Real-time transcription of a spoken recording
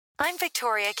I'm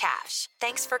Victoria Cash.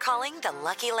 Thanks for calling the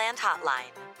Lucky Land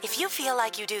Hotline. If you feel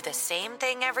like you do the same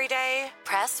thing every day,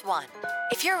 press 1.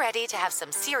 If you're ready to have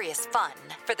some serious fun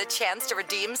for the chance to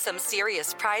redeem some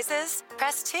serious prizes,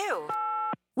 press 2.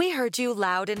 We heard you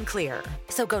loud and clear.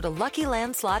 So go to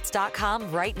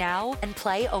LuckyLandSlots.com right now and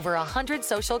play over 100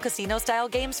 social casino-style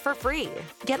games for free.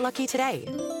 Get lucky today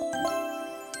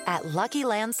at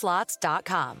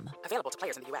LuckyLandSlots.com. Available to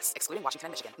players in the U.S., excluding Washington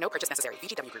and Michigan. No purchase necessary.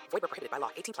 VGW Group. Void where prohibited by law.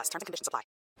 18+. Terms and conditions apply.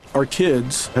 Our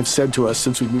kids have said to us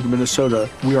since we moved to Minnesota,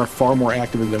 we are far more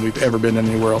active than we've ever been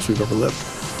anywhere else we've ever lived.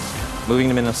 Moving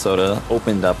to Minnesota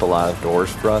opened up a lot of doors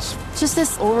for us. Just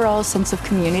this overall sense of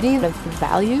community, of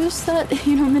values that,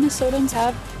 Minnesotans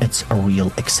have. It's a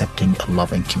real accepting,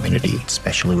 loving community,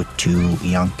 especially with 2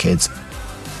 young kids.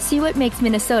 See what makes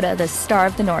Minnesota the star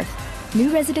of the North.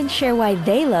 New residents share why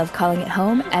they love calling it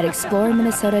home at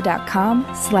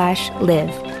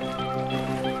exploreminnesota.com/live.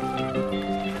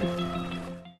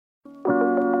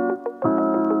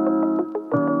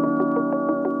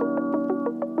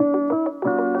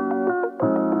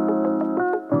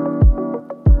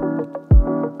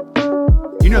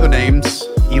 You know the names: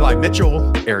 Eli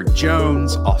Mitchell, Aaron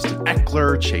Jones, Austin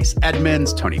Eckler, Chase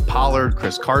Edmonds, Tony Pollard,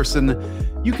 Chris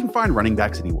Carson. You can find running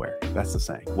backs anywhere. That's the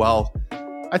saying. Well,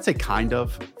 I'd say kind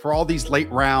of. For all these late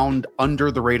round,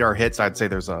 under the radar hits, I'd say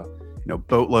there's a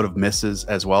boatload of misses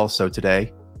as well. So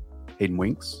today, Hayden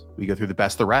Winks, we go through the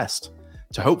best of the rest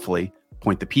to hopefully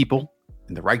point the people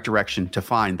in the right direction to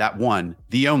find that one,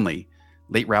 the only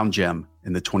late round gem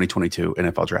in the 2022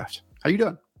 NFL Draft. How you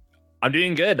doing? I'm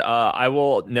doing good. I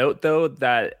will note, though,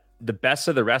 that the best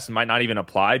of the rest might not even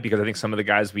apply because I think some of the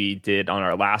guys we did on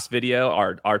our last video,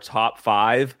 our top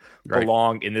 5,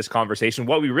 belong in this conversation.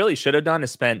 What we really should have done is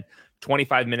spent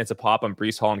 25 minutes a pop on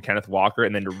Breece Hall and Kenneth Walker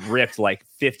and then ripped like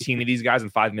 15 of these guys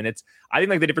in 5 minutes. I think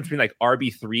like the difference between like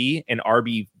RB3 and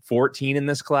RB14 in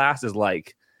this class is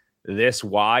like this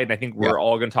wide. And I think we're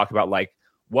all going to talk about like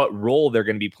what role they're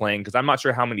going to be playing because I'm not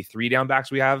sure how many 3-down backs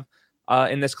we have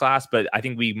in this class, but I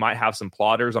think we might have some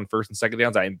plotters on first and second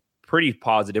downs. I'm pretty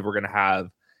positive we're going to have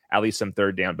at least some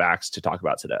 3rd-down backs to talk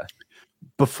about today.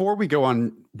 Before we go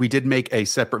on, we did make a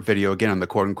separate video again on the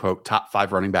quote unquote top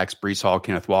 5 running backs: Breece Hall,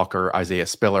 Kenneth Walker, Isaiah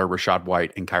Spiller, Rachaad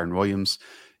White, and Kyren Williams.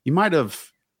 You might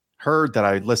have heard that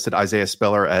I listed Isaiah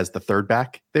Spiller as the 3rd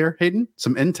back there, Hayden.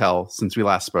 Some intel since we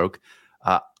last spoke.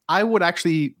 I would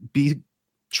actually be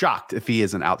shocked if he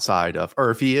isn't outside of, or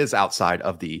if he is outside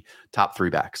of the top 3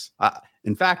 backs.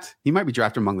 In fact, he might be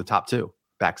drafted among the top 2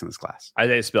 backs in this class.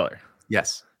 Isaiah Spiller.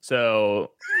 Yes.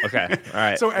 So, okay. All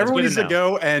right. So everyone needs to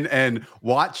go and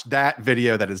watch that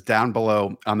video that is down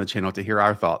below on the channel to hear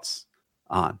our thoughts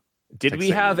on. Did we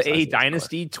have a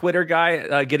Dynasty Twitter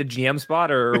guy get a GM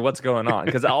spot or what's going on?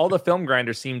 Because all the film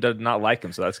grinders seem to not like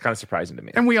him. So that's kind of surprising to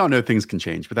me. And we all know things can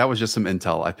change, but that was just some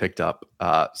intel I picked up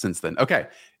since then. Okay.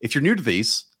 If you're new to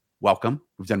these, welcome.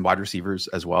 We've done wide receivers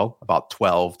as well, about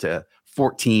 12 to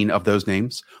 14 of those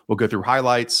names. We'll go through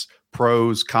highlights,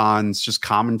 pros, cons, just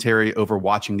commentary over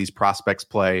watching these prospects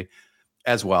play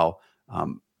as well.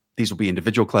 These will be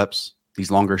individual clips, these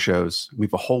longer shows. We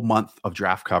have a whole month of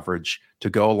draft coverage to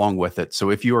go along with it. So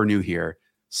if you are new here,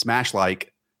 smash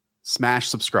like, smash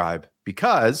subscribe,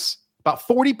 because about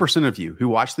 40% of you who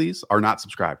watch these are not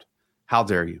subscribed. How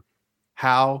dare you?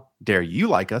 How dare you? You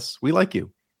like us. We like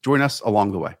you. Join us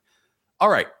along the way. All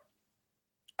right.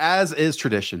 As is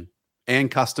tradition and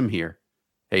custom here,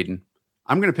 Hayden,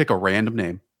 I'm going to pick a random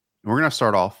name, and we're going to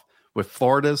start off with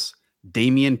Florida's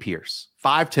Dameon Pierce,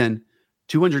 5'10",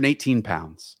 218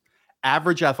 pounds,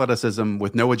 average athleticism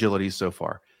with no agility so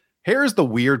far. Here's the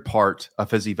weird part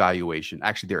of his evaluation.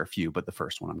 Actually, there are a few, but the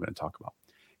first one I'm going to talk about.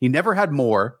 He never had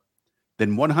more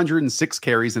than 106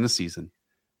 carries in a season.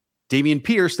 Dameon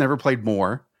Pierce never played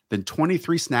more than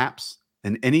 23 snaps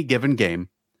in any given game.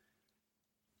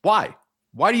 Why?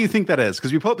 Why do you think that is?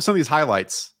 Because we put up some of these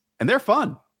highlights, and they're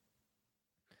fun.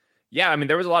 Yeah, I mean,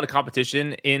 there was a lot of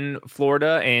competition in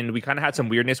Florida, and we kind of had some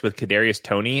weirdness with Kadarius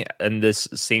Toney in this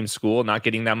same school, not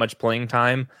getting that much playing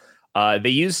time. They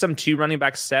used some 2 running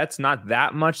back sets, not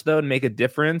that much, though, to make a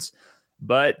difference.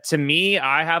 But to me,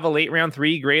 I have a late round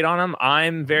 3 grade on him.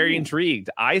 I'm very intrigued.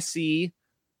 I see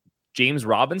James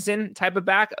Robinson type of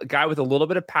back, a guy with a little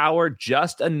bit of power,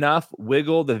 just enough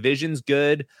wiggle. The vision's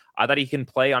good. I thought he can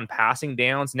play on passing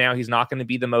downs. Now he's not going to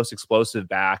be the most explosive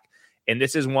back. And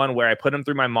this is one where I put him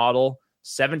through my model,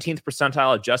 17th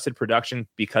percentile adjusted production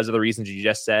because of the reasons you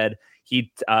just said.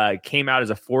 He came out as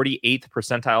a 48th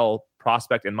percentile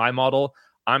prospect in my model.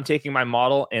 I'm taking my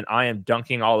model and I am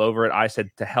dunking all over it. I said,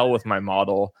 to hell with my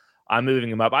model. I'm moving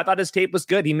him up. I thought his tape was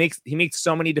good. He makes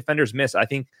so many defenders miss. I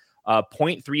think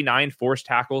 0.39 forced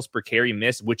tackles per carry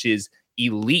miss, which is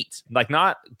elite. Like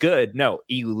not good, no,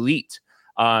 elite.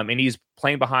 And he's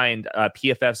playing behind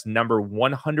PFF's number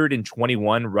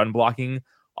 121 run blocking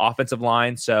offensive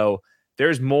line. So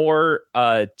there's more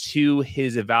to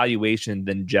his evaluation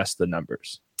than just the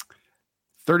numbers.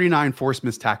 39 forced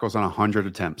missed tackles on 100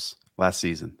 attempts last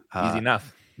season. Easy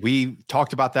enough. We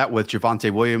talked about that with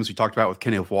Javonte Williams. We talked about with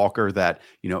Kenneth Walker that,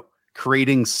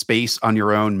 creating space on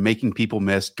your own, making people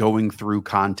miss, going through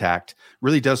contact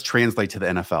really does translate to the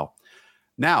NFL.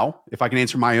 Now, if I can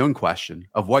answer my own question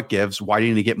of what gives, why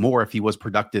didn't he get more if he was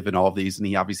productive in all of these? And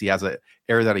he obviously has an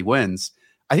area that he wins.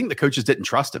 I think the coaches didn't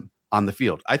trust him on the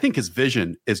field. I think his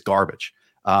vision is garbage.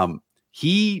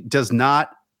 He does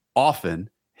not often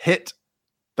hit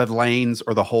the lanes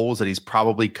or the holes that he's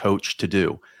probably coached to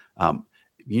do.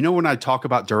 When I talk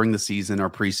about during the season or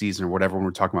preseason or whatever, when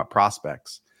we're talking about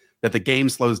prospects, that the game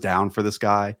slows down for this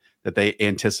guy, that they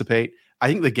anticipate. I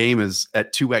think the game is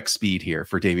at 2x speed here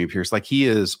for Dameon Pierce. Like he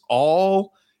is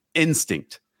all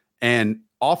instinct. And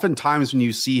oftentimes when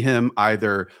you see him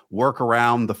either work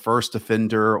around the first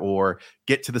defender or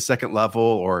get to the second level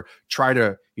or try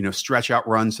to, stretch out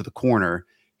runs to the corner,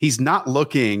 he's not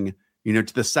looking,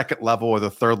 to the second level or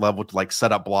the third level to like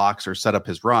set up blocks or set up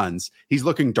his runs. He's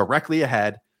looking directly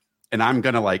ahead and I'm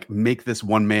going to like make this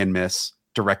one man miss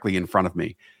directly in front of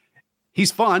me.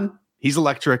 He's fun. He's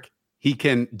electric. He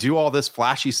can do all this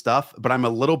flashy stuff, but I'm a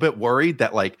little bit worried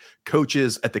that like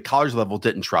coaches at the college level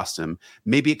didn't trust him.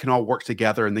 Maybe it can all work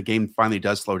together and the game finally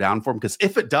does slow down for him. Because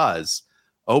if it does,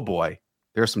 oh boy,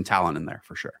 there's some talent in there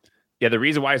for sure. Yeah, the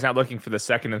reason why he's not looking for the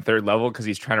second and third level because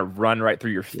he's trying to run right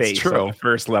through your face on the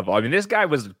first level. I mean, this guy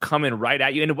was coming right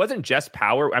at you, and it wasn't just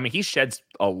power. I mean, he sheds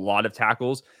a lot of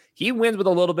tackles. He wins with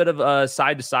a little bit of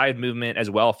side-to-side movement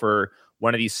as well for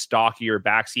one of these stockier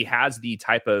backs. He has the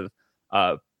type of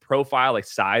profile, like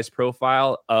size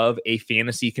profile of a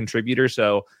fantasy contributor.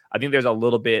 So I think there's a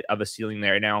little bit of a ceiling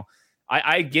there. Now,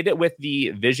 I get it with the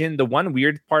vision. The one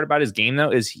weird part about his game,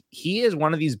 though, is he is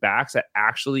one of these backs that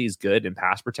actually is good in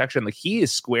pass protection. Like he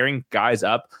is squaring guys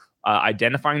up,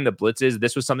 identifying the blitzes.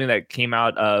 This was something that came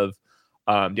out of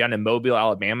down in Mobile,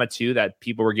 Alabama, too, that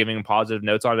people were giving positive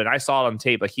notes on. And I saw it on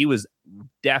tape. Like he was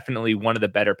definitely one of the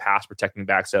better pass protecting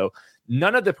backs. So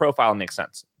none of the profile makes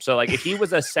sense. So like if he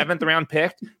was a 7th round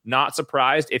pick, not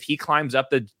surprised. If he climbs up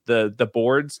the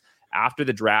boards after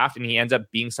the draft and he ends up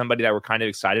being somebody that we're kind of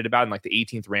excited about in like the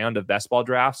 18th round of best ball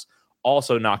drafts,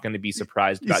 also not going to be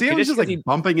surprised about. You see him just like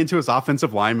bumping into his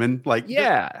offensive lineman. Like,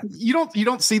 yeah, you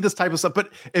don't see this type of stuff,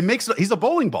 but it makes, he's a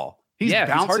bowling ball. He's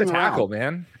bouncing hard to tackle, around.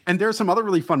 Man. And there's some other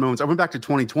really fun moments. I went back to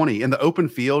 2020 in the open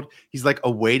field. He's like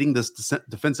awaiting this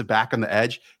defensive back on the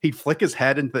edge. He'd flick his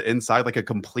head into the inside, like a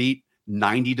complete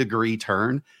 90-degree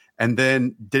turn, and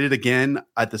then did it again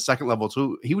at the second level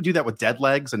too. He would do that with dead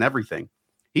legs and everything.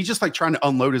 He's just like trying to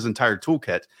unload his entire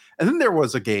toolkit. And then there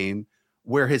was a game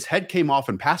where his head came off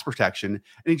in pass protection and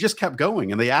he just kept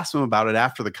going. And they asked him about it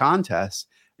after the contest.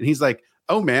 And he's like,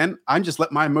 oh man, I'm just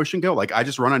let my emotion go. Like I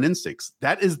just run on instincts.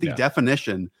 That is the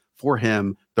definition for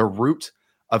him, the root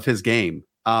of his game.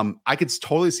 I could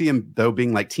totally see him though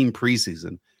being like team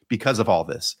preseason because of all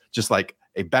this, just like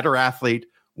a better athlete,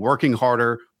 working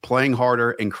harder, playing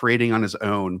harder, and creating on his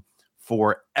own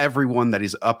for everyone that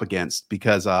he's up against.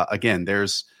 Because again,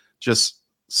 there's just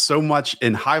so much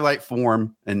in highlight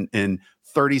form and in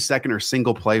 30-second or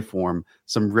single play form,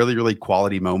 some really, really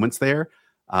quality moments there.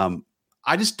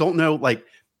 I just don't know, like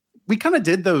we kind of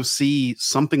did though see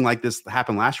something like this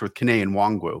happen last year with Kene and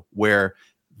Nwangwu, where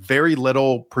very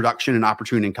little production and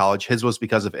opportunity in college. His was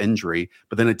because of injury,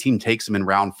 but then a team takes him in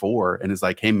round 4 and is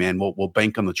like, hey man, we'll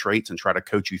bank on the traits and try to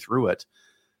coach you through it.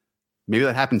 Maybe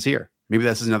that happens here. Maybe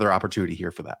this is another opportunity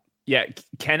here for that. Yeah,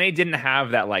 Kene didn't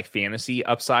have that like fantasy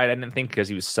upside, I didn't think, because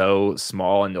he was so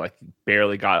small and like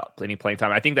barely got any playing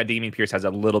time. I think that Dameon Pierce has a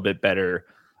little bit better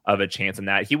of a chance in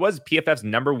that. He was PFF's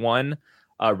number 1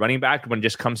 running back when it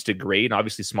just comes to grade. And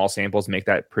obviously, small samples make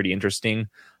that pretty interesting.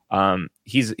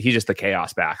 He's just the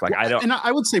chaos back. Like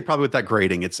I would say probably with that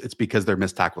grading, it's because they're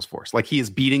missed tackles force. Like he is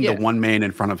beating the one man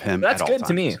in front of him. That's good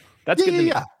to me. That's good to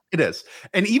me. It is.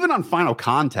 And even on final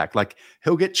contact, like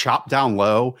he'll get chopped down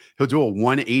low. He'll do a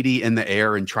 180 in the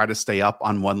air and try to stay up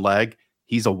on one leg.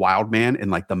 He's a wild man in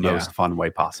like the most fun way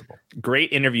possible.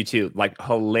 Great interview too. Like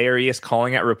hilarious,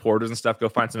 calling out reporters and stuff. Go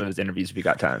find some of his interviews if you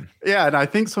got time. Yeah. And I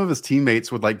think some of his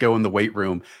teammates would like go in the weight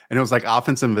room and it was like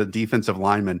offensive and defensive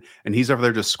lineman. And he's over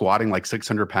there just squatting like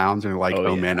 600 pounds. And they're like,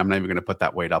 oh man, I'm not even going to put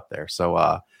that weight up there.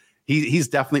 So he's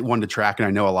definitely one to track. And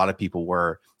I know a lot of people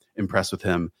were impressed with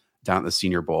him down at the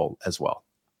Senior Bowl as well.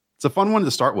 It's a fun one to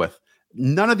start with.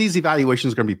 none of these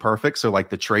evaluations are going to be perfect. So like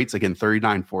the traits, again,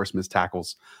 39 forced missed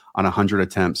tackles on 100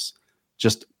 attempts,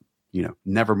 just,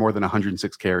 never more than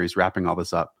 106 carries, wrapping all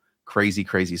this up. Crazy,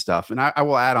 crazy stuff. And I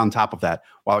will add on top of that,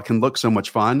 while it can look so much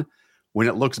fun, when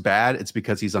it looks bad, it's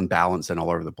because he's unbalanced and all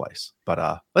over the place.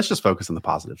 But let's just focus on the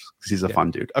positives because he's a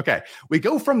fun dude. Okay, we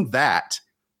go from that,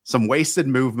 some wasted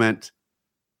movement,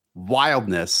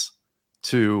 wildness,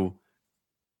 to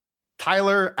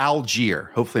Tyler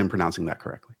Algier. Hopefully I'm pronouncing that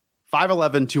correctly.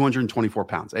 5'11", 224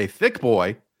 pounds. A thick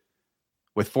boy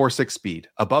with 4.6 speed.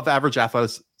 Above average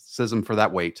athleticism for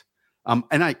that weight. And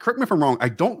correct me if I'm wrong, I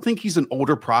don't think he's an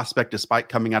older prospect despite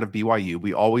coming out of BYU.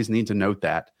 We always need to note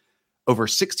that. Over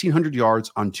 1,600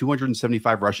 yards on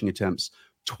 275 rushing attempts,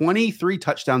 23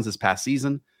 touchdowns this past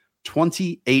season,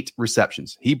 28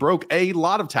 receptions. He broke a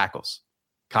lot of tackles.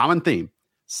 Common theme.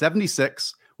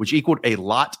 76, which equaled a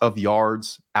lot of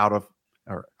yards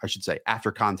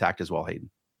after contact as well,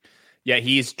 Hayden. Yeah,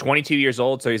 he's 22 years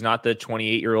old, so he's not the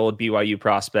 28-year-old BYU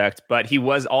prospect, but he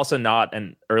was also not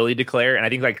an early declare. And I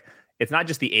think it's not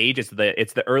just the age, it's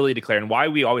the early declare. And why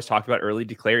we always talk about early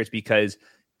declare is because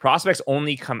prospects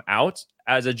only come out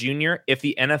as a junior if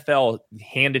the NFL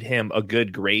handed him a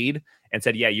good grade and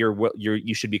said, yeah,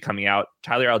 you should be coming out.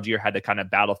 Tyler Algier had to kind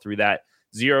of battle through that.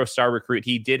 0-star recruit.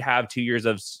 He did have 2 years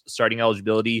of starting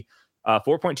eligibility.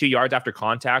 4.2 yards after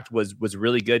contact was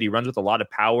really good. He runs with a lot of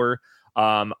power.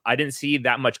 I didn't see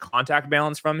that much contact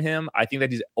balance from him. I think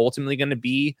that he's ultimately going to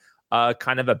be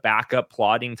kind of a backup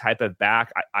plodding type of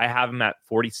back. I have him at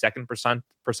 42nd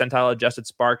percentile adjusted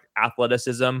spark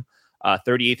athleticism,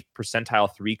 38th percentile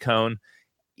 3-cone.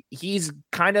 He's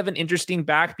kind of an interesting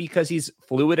back because he's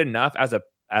fluid enough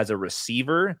as a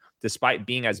receiver, despite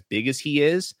being as big as he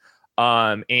is.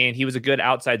 And he was a good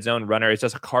outside zone runner. It's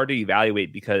just hard to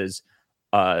evaluate because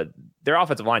their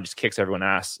offensive line just kicks everyone's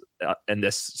ass in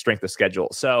this strength of schedule.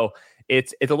 So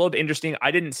it's a little bit interesting.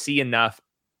 I didn't see enough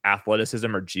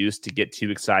athleticism or juice to get too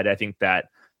excited. I think that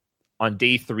on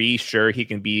day 3, sure, he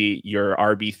can be your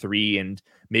RB3 and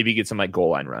maybe get some goal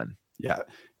line run. Yeah.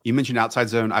 You mentioned outside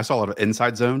zone. I saw a lot of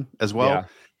inside zone as well. Yeah.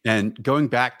 And going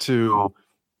back to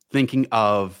thinking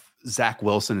of Zach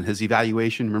Wilson and his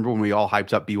evaluation, remember when we all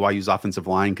hyped up BYU's offensive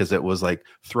line because it was like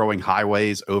throwing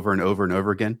highways over and over and over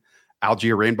again?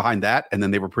 Algier ran behind that, and then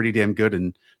they were pretty damn good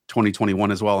in 2021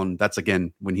 as well. And that's,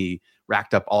 again, when he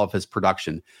racked up all of his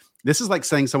production. This is like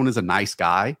saying someone is a nice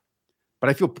guy, but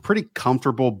I feel pretty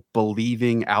comfortable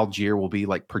believing Algier will be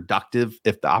productive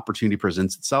if the opportunity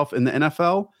presents itself in the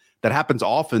NFL. That happens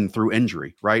often through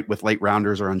injury, right? With late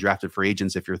rounders or undrafted free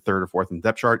agents. If you're 3rd or 4th in the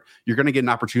depth chart, you're going to get an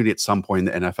opportunity at some point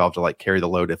in the NFL to carry the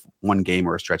load if one game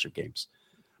or a stretch of games.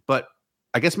 But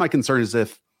I guess my concern is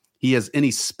if he has any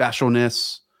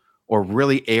specialness or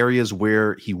really areas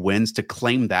where he wins to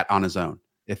claim that on his own,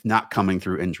 if not coming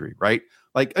through injury, right?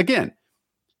 Again,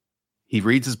 he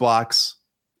reads his blocks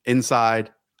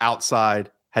inside,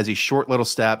 outside, has these short little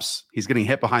steps. He's getting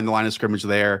hit behind the line of scrimmage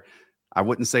there. I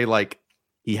wouldn't say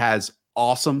he has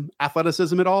awesome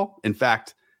athleticism at all. In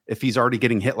fact, if he's already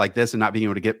getting hit like this and not being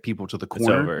able to get people to the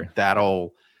corner,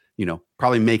 that'll,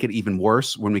 probably make it even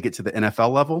worse when we get to the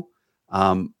NFL level.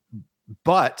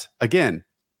 But again,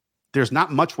 there's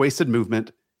not much wasted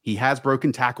movement. He has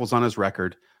broken tackles on his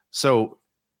record. So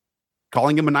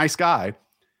calling him a nice guy,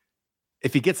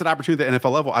 if he gets an opportunity at the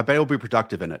NFL level, I bet he'll be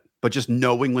productive in it. But just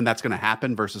knowing when that's going to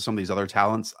happen versus some of these other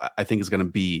talents, I think is going to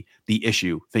be the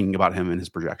issue thinking about him and his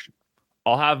projection.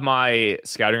 I'll have my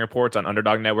scouting reports on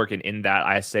Underdog Network, and in that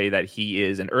I say that he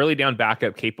is an early down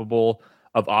backup capable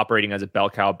of operating as a bell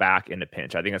cow back in a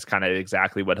pinch. I think that's kind of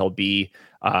exactly what he'll be.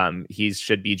 He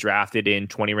should be drafted in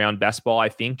 20-round best ball, I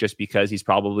think, just because he's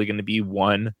probably going to be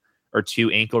 1 or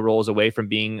 2 ankle rolls away from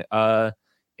being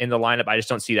in the lineup. I just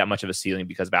don't see that much of a ceiling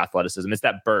because of athleticism. It's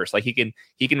that burst.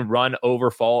 He can run over,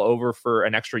 fall over for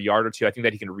an extra yard or 2. I think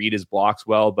that he can read his blocks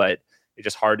well, but it's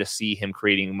just hard to see him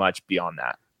creating much beyond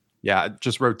that. Yeah, I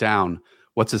just wrote down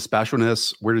what's his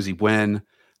specialness, where does he win?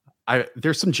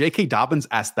 There's some J.K. Dobbins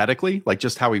aesthetically,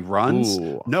 just how he runs.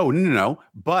 Ooh. No.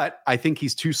 But I think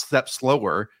he's 2 steps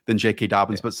slower than J.K.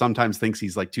 Dobbins, but sometimes thinks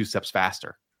he's 2 steps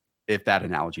faster, if that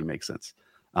analogy makes sense.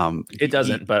 It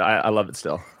doesn't, but I love it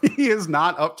still. He is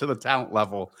not up to the talent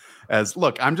level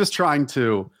I'm just trying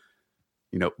to,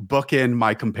 book in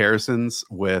my comparisons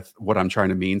with what I'm trying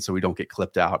to mean so we don't get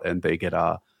clipped out and they get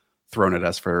thrown at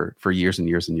us for years and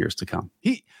years and years to come.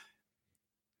 He's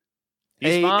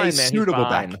fine, man. Suitable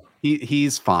back.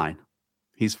 He's fine.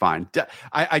 He's fine.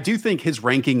 I do think his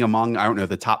ranking among,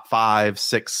 the top 5,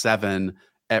 6, 7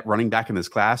 at running back in this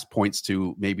class points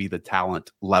to maybe the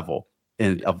talent level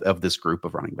of this group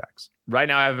of running backs. Right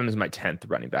now I have him as my 10th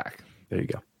running back. There you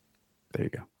go.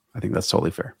 I think that's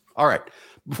totally fair. All right.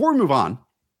 Before we move on,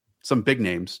 some big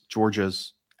names,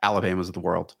 Georgia's, Alabama's of the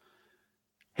world.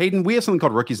 Hayden, we have something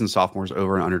called Rookies and Sophomores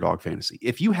over in Underdog Fantasy.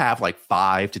 If you have like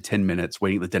 5 to 10 minutes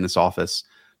waiting at the dentist's office,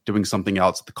 doing something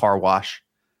else at the car wash,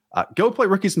 go play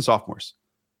Rookies and Sophomores.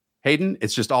 Hayden,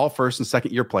 it's just all first and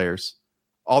second year players.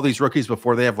 All these rookies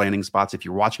before they have landing spots. If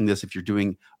you're watching this, if you're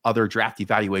doing other draft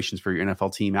evaluations for your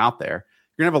NFL team out there,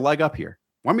 you're going to have a leg up here.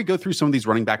 Why don't we go through some of these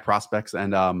running back prospects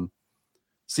and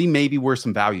see maybe where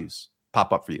some values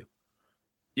pop up for you?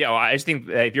 Yeah, well, I just think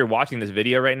that if you're watching this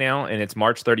video right now and it's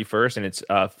March 31st and it's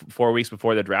 4 weeks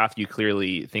before the draft, you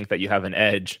clearly think that you have an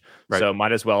edge. Right. So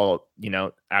might as well,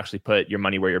 actually put your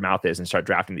money where your mouth is and start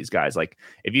drafting these guys. Like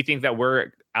if you think that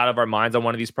we're out of our minds on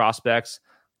one of these prospects,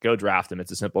 go draft them.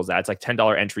 It's as simple as that. It's like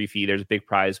 $10 entry fee. There's a big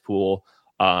prize pool.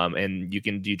 And you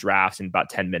can do drafts in about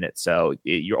 10 minutes. So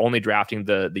you're only drafting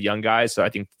the young guys. So I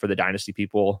think for the dynasty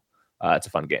people, it's a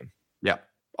fun game. Yeah.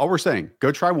 All we're saying,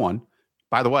 go try one.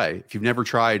 By the way, if you've never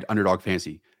tried Underdog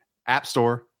Fantasy, App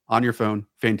Store on your phone,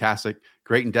 fantastic.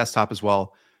 Great in desktop as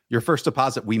well. Your first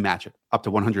deposit, we match it up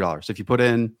to $100. If you put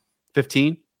in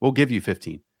 15, we'll give you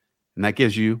 15. And that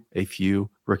gives you a few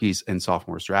rookies and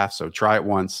sophomores drafts. So try it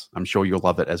once. I'm sure you'll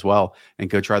love it as well. And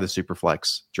go try the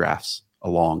Superflex drafts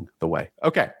along the way.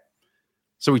 Okay.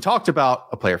 So we talked about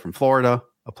a player from Florida,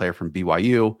 a player from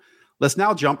BYU. Let's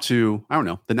now jump to,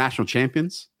 the national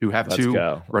champions who have two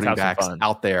running backs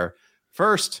out there.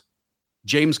 First,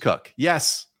 James Cook.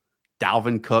 Yes,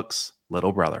 Dalvin Cook's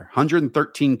little brother.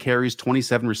 113 carries,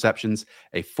 27 receptions,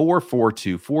 a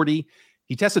 4.42 40.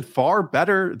 He tested far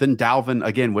better than Dalvin,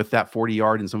 again, with that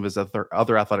 40-yard and some of his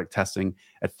other athletic testing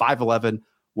at 5'11",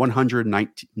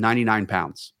 199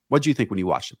 pounds. What do you think when you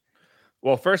watched him?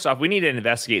 Well, first off, we need to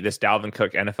investigate this Dalvin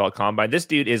Cook NFL Combine. This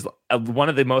dude is one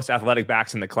of the most athletic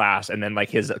backs in the class, and then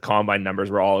his Combine numbers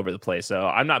were all over the place. So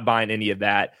I'm not buying any of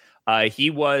that. He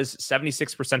was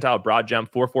 76th percentile broad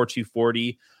jump, 4.42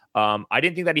 40. I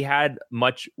didn't think that he had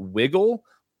much wiggle,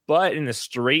 but in the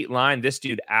straight line, this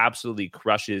dude absolutely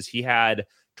crushes. He had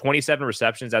 27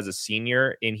 receptions as a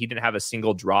senior, and he didn't have a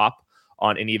single drop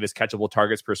on any of his catchable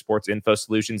targets per Sports Info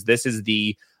Solutions. This is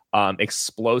the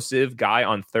explosive guy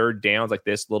on third downs, like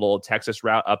this little Texas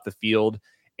route up the field,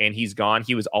 and he's gone.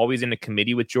 He was always in a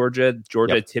committee with Georgia.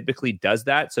 Georgia typically does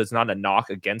that, so it's not a knock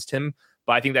against him.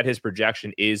 But I think that his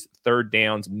projection is third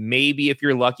downs. Maybe if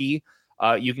you're lucky,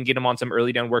 you can get him on some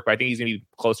early down work, but I think he's going to be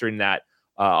closer in that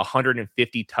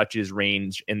 150 touches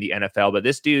range in the NFL. But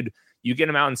this dude, you get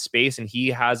him out in space and he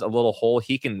has a little hole,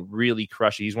 he can really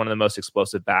crush it. He's one of the most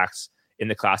explosive backs in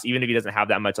the class, even if he doesn't have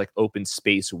that much open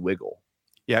space wiggle.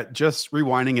 Yeah, just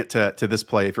rewinding it to this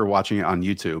play, if you're watching it on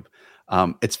YouTube,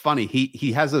 it's funny.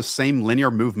 He has those same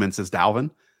linear movements as Dalvin,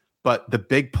 but the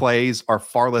big plays are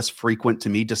far less frequent to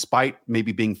me, despite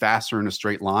maybe being faster in a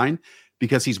straight line,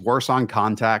 because he's worse on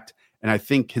contact. And I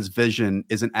think his vision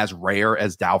isn't as rare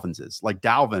as Dalvin's is. Like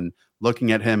Dalvin,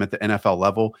 looking at him at the NFL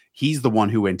level, he's the one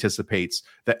who anticipates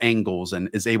the angles and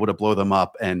is able to blow them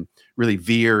up and really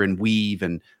veer and weave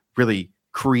and really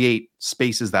create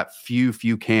spaces that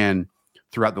few can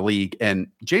throughout the league. And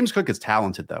James Cook is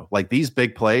talented, though. Like these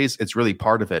big plays, it's really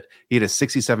part of it. He had a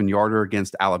 67-yarder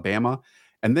against Alabama.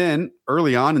 And then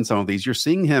early on in some of these, you're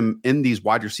seeing him in these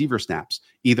wide receiver snaps,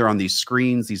 either on these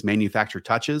screens, these manufactured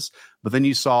touches. But then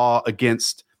you saw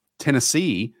against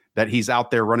Tennessee that he's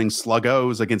out there running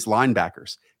slug-O's against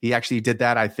linebackers. He actually did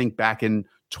that, I think, back in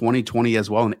 2020 as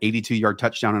well, an 82-yard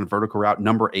touchdown on a vertical route.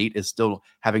 Number 8 is still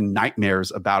having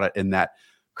nightmares about it in that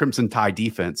Crimson Tide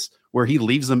defense, where he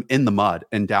leaves them in the mud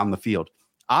and down the field.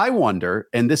 I wonder,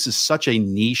 and this is such a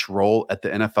niche role at the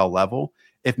NFL level,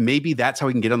 if maybe that's how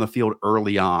he can get on the field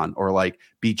early on, or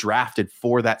be drafted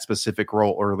for that specific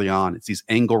role early on. It's these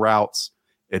angle routes.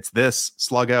 It's this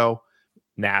sluggo.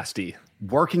 Nasty.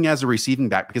 Working as a receiving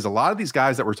back, because a lot of these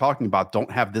guys that we're talking about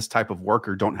don't have this type of work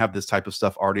or don't have this type of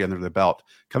stuff already under their belt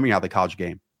coming out of the college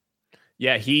game.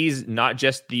 Yeah, he's not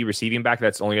just the receiving back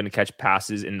that's only going to catch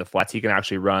passes in the flats. He can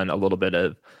actually run a little bit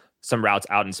of some routes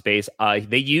out in space.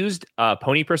 They used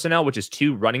pony personnel, which is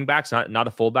 2 running backs, not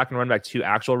a fullback and running back, 2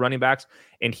 actual running backs.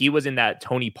 And he was in that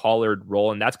Tony Pollard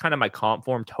role. And that's kind of my comp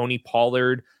for him. Tony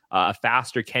Pollard, a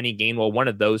faster Kenny Gainwell, one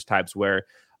of those types where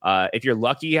if you're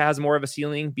lucky, he has more of a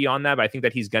ceiling beyond that. But I think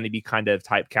that he's going to be kind of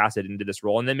typecasted into this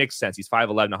role. And that makes sense. He's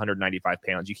 5'11", 195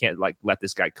 pounds. You can't let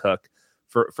this guy cook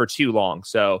for too long.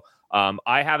 So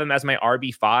I have him as my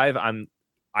RB5.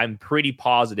 I'm pretty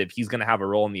positive he's going to have a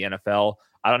role in the NFL.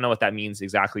 I don't know what that means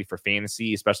exactly for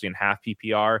fantasy, especially in half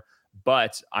PPR,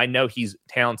 but I know he's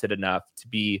talented enough to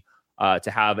be to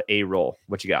have a role.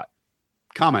 What you got?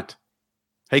 Comment.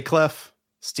 Hey, Cliff,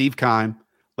 Steve Keim,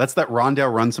 let's let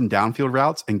Rondale run some downfield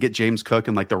routes and get James Cook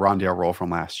in like the Rondale role from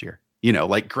last year.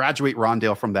 Like graduate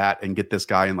Rondale from that and get this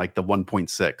guy in like the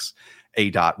 1.6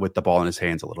 ADOT with the ball in his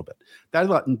hands a little bit.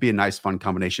 That'd be a nice, fun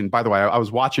combination. By the way, I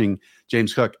was watching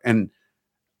James Cook and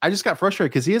I just got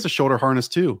frustrated because he has a shoulder harness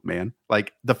too, man.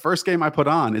 Like the first game I put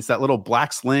on, it's that little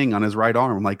black sling on his right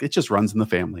arm. I'm like, it just runs in the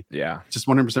family. Yeah. Just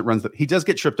 100% runs. He does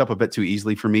get tripped up a bit too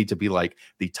easily for me to be like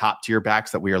the top tier backs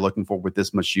that we are looking for with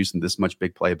this much use and this much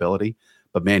big playability.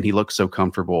 But man, he looks so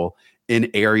comfortable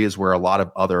in areas where a lot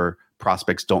of other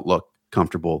prospects don't look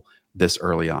comfortable this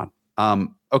early on.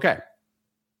 Okay.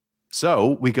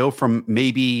 So we go from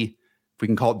maybe, if we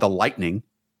can call it the Lightning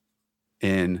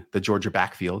in the Georgia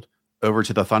backfield, over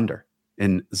to the Thunder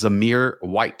in Zamir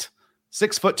White,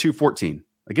 6 foot 214.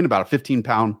 Again, about a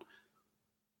 15-pound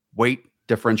weight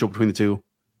differential between the two.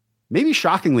 Maybe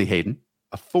shockingly, Hayden,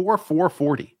 a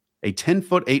 4.40, a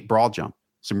 10'8" broad jump.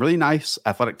 Some really nice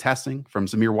athletic testing from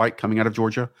Zamir White coming out of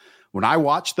Georgia. When I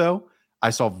watched, though,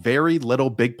 I saw very little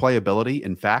big playability.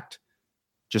 In fact,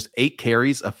 just 8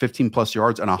 carries of 15+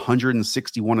 yards and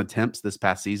 161 attempts this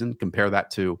past season. Compare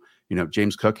that to,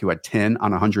 James Cook, who had 10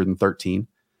 on 113.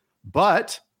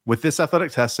 But with this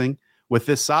athletic testing, with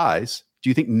this size,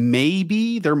 do you think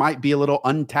maybe there might be a little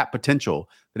untapped potential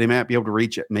that they might be able to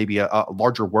reach at maybe a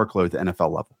larger workload at the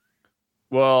NFL level?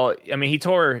 Well, I mean, he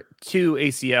tore 2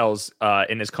 ACLs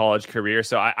in his college career.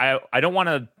 So I don't want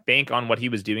to bank on what he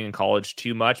was doing in college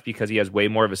too much because he has way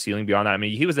more of a ceiling beyond that. I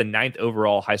mean, he was a 9th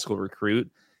overall high school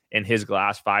recruit in his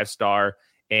class, 5-star.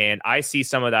 And I see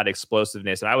some of that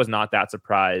explosiveness. And I was not that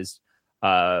surprised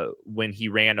when he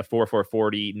ran a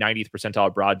 4.40, 90th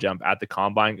percentile broad jump at the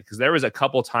combine, because there was a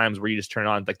couple times where you just turn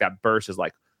on like that burst is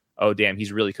like, oh, damn,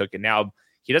 he's really cooking. Now,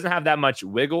 he doesn't have that much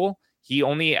wiggle. He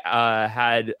only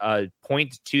had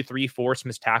 0.23 forced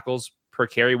missed tackles per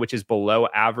carry, which is below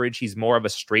average. He's more of a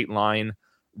straight line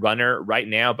runner right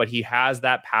now, but he has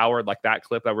that power, like that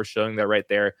clip that we're showing there right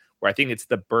there, where I think it's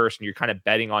the burst and you're kind of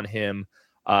betting on him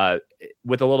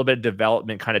with a little bit of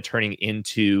development kind of turning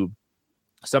into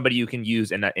somebody you can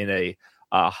use in a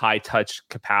high touch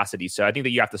capacity. So I think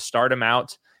that you have to start him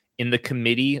out in the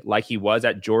committee like he was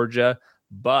at Georgia.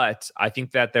 But I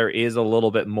think that there is a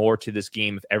little bit more to this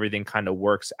game if everything kind of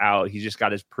works out. He's just got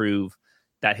to prove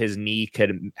that his knee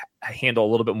could handle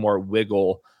a little bit more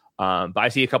wiggle. But I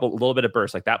see a little bit of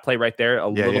burst, like that play right there, a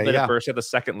little bit of burst at the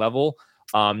second level.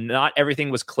 Not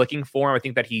everything was clicking for him. I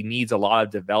think that he needs a lot of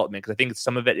development because I think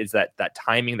some of it is that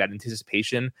timing, that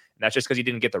anticipation. And that's just because he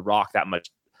didn't get the rock that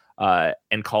much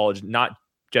in college, not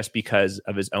just because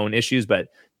of his own issues, but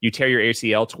you tear your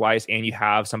ACL twice and you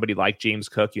have somebody like James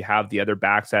Cook, you have the other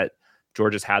backs that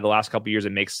Georgia's had the last couple of years.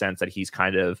 It makes sense that he's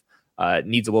kind of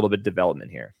needs a little bit of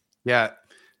development here. Yeah.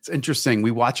 It's interesting.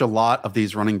 We watch a lot of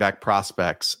these running back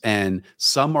prospects and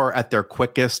some are at their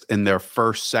quickest in their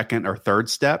first, second, or third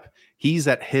step. He's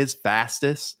at his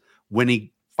fastest when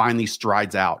he finally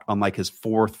strides out on like his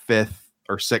 4th, 5th,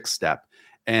 or 6th step.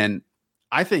 And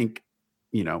I think,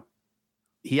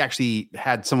 he actually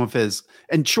had some of his,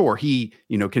 and sure, he,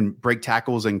 can break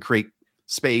tackles and create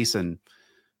space and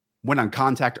win on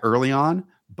contact early on,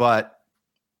 but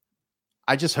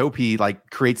I just hope he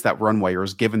creates that runway or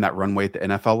is given that runway at the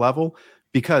NFL level,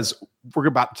 because we're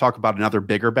about to talk about another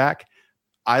bigger back.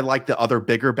 I like the other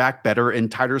bigger back better in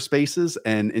tighter spaces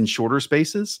and in shorter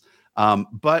spaces.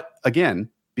 But again,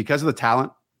 because of the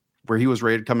talent where he was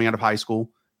rated coming out of high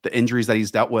school, the injuries that he's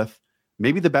dealt with,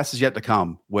 maybe the best is yet to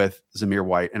come with Zamir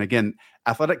White. And again,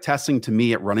 athletic testing to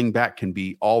me at running back can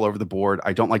be all over the board.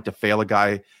 I don't like to fail a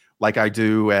guy like I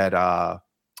do at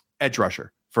edge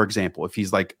rusher, for example, if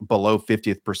he's like below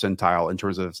 50th percentile in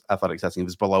terms of athletic testing, if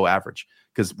it's below average,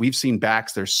 because we've seen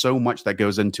backs, there's so much that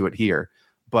goes into it here.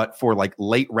 But for like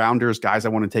late rounders, guys I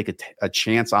want to take a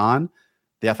chance on,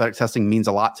 the athletic testing means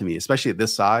a lot to me, especially at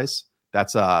this size.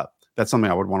 That's something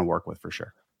I would want to work with for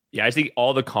sure. Yeah, I think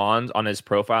all the cons on his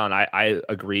profile, and I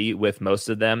agree with most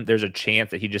of them. There's a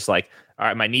chance that he just all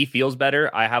right, my knee feels better.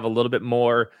 I have a little bit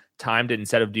more time to,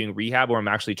 instead of doing rehab or I'm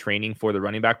actually training for the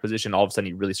running back position, all of a sudden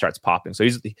he really starts popping. So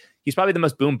he's probably the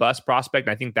most boom bust prospect.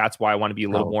 And I think that's why I want to be a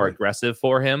little more aggressive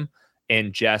for him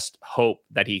and just hope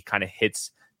that he kind of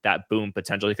hits that boom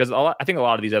potential, because I think a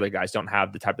lot of these other guys don't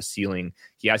have the type of ceiling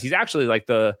he has. He's actually like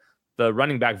the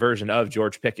running back version of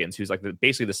George Pickens, who's like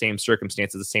basically the same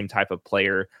circumstances, the same type of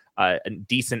player, a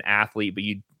decent athlete, but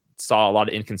you saw a lot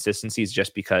of inconsistencies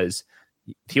just because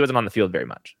he wasn't on the field very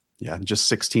much. Yeah, just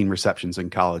 16 receptions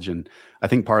in college. And I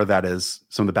think part of that is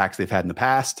some of the backs they've had in the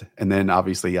past. And then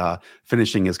obviously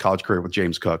finishing his college career with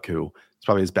James Cook, who is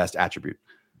probably his best attribute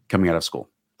coming out of school.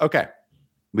 Okay,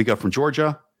 we go from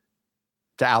Georgia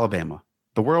to Alabama.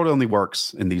 the world only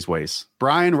works in these ways.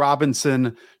 Brian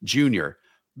Robinson Jr.,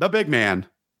 the big man,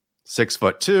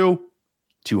 6'2",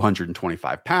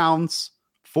 225 pounds,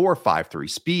 4.53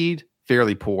 speed,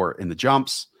 fairly poor in the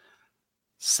jumps,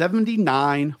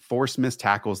 79 forced missed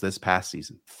tackles this past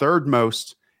season, third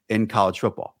most in college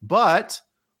football. But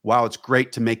while it's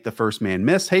great to make the first man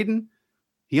miss, Hayden,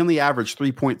 he only averaged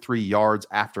 3.3 yards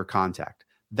after contact.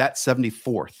 That's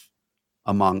 74th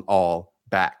among all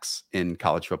backs in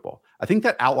college football. I think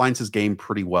that outlines his game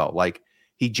pretty well. Like,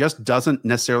 he just doesn't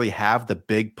necessarily have the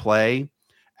big play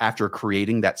after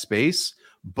creating that space,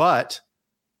 but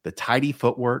the tidy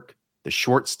footwork, the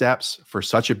short steps for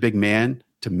such a big man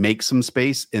to make some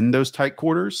space in those tight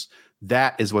quarters,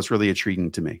 that is what's really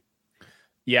intriguing to me.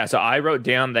 Yeah, so I wrote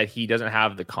down that he doesn't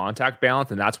have the contact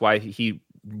balance, and that's why he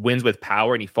wins with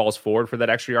power and he falls forward for that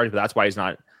extra yard, but that's why he's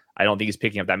not, I don't think he's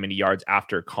picking up that many yards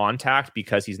after contact,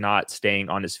 because he's not staying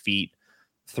on his feet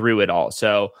through it all.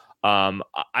 So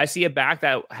I see a back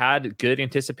that had good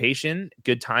anticipation,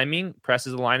 good timing,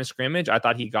 presses the line of scrimmage. I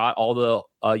thought he got all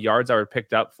the yards that were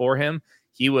picked up for him.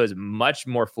 He was much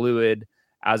more fluid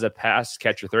as a pass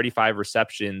catcher, 35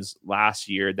 receptions last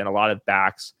year than a lot of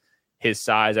backs his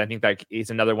size. I think that he's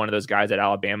another one of those guys at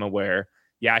Alabama where,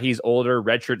 yeah, he's older,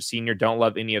 redshirt senior, don't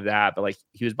love any of that, but like,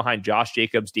 he was behind Josh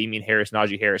Jacobs, Damian Harris,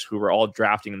 Najee Harris, who were all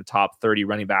drafting in the top 30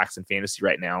 running backs in fantasy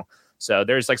right now. So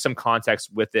there's like some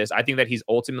context with this. I think that he's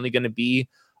ultimately going to be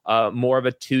more of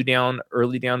a 2-down,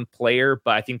 early down player,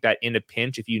 but I think that in a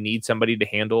pinch, if you need somebody to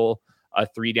handle a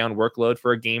 3-down workload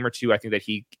for a game or two, I think that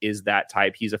he is that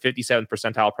type. He's a 57th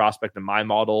percentile prospect in my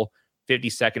model,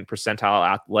 52nd percentile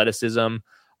athleticism.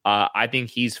 I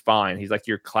think he's fine. He's like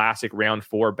your classic round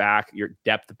 4 back, your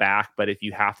depth back. But if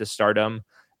you have to start him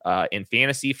in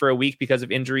fantasy for a week because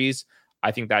of injuries,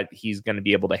 I think that he's going to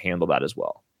be able to handle that as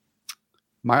well.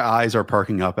 My eyes are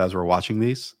perking up as we're watching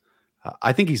these.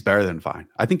 I think he's better than fine.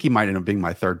 I think he might end up being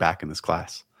my third back in this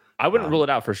class. I wouldn't rule it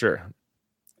out for sure.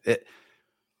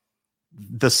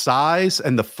 The size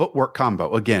and the footwork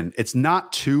combo, again, it's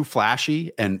not too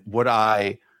flashy. And would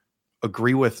I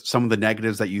agree with some of the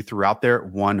negatives that you threw out there?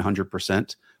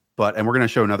 100%. And we're going to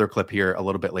show another clip here a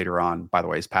little bit later on. By the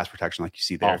way, his pass protection, like you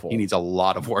see there, he needs a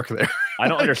lot of work there. I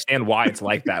don't understand why it's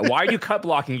like that. Why are you cut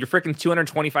blocking? You're freaking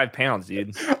 225 pounds,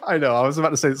 dude. I know. I was about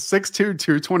to say 6'2",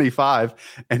 225,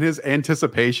 and his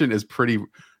anticipation is pretty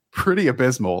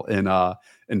abysmal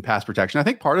in pass protection. I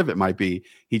think part of it might be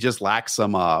he just lacks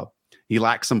some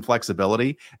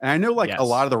flexibility. And I know a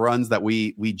lot of the runs that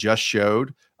we just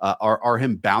showed are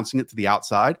him bouncing it to the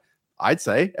outside. I'd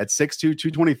say at 6'2",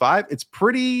 225, it's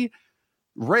pretty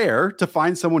rare to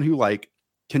find someone who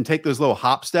can take those little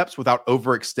hop steps without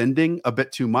overextending a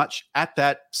bit too much at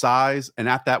that size and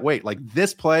at that weight. Like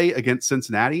this play against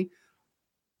Cincinnati,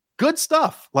 good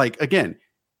stuff. Again,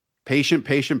 patient,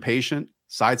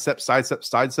 sidestep,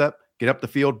 get up the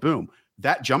field, boom.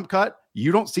 That jump cut,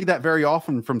 you don't see that very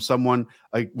often from someone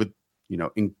with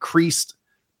increased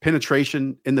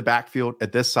penetration in the backfield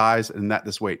at this size and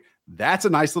this weight. That's a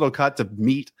nice little cut to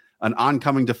meet an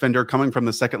oncoming defender coming from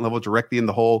the second level directly in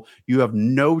the hole. You have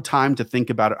no time to think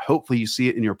about it. Hopefully you see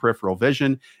it in your peripheral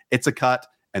vision. It's a cut,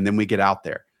 and then we get out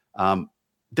there.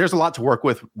 There's a lot to work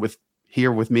with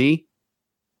here with me,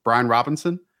 Brian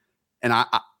Robinson, and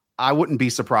I wouldn't be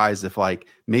surprised if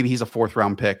maybe he's a 4th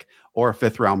round pick or a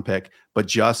 5th round pick, but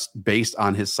just based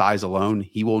on his size alone,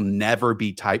 he will never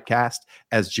be typecast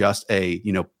as just a,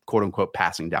 quote unquote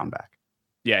passing down back.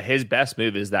 Yeah, his best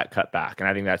move is that cut back. And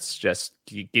I think that's just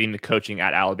getting the coaching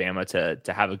at Alabama to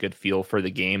have a good feel for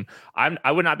the game.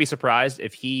 I would not be surprised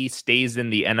if he stays in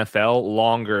the NFL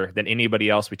longer than anybody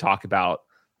else we talk about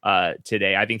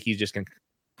today. I think he's just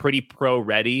pretty pro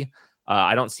ready.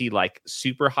 I don't see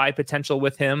super high potential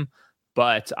with him,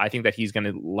 but I think that he's going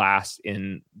to last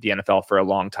in the NFL for a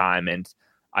long time. And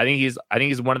I think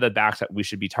he's one of the backs that we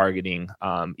should be targeting,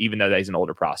 even though he's an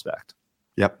older prospect.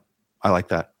 Yep. I like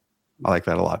that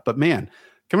a lot. But man,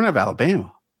 coming out of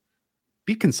Alabama,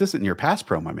 be consistent in your pass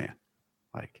pro, my man.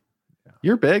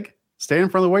 You're big, stay in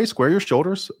front of the way, square your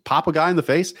shoulders, pop a guy in the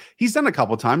face. He's done a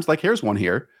couple of times. Here's one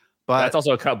here. But that's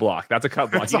also a cut block. That's a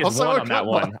cut block. He just won on that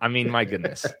one. I mean, my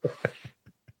goodness.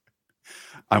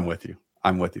 I'm with you.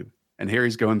 And here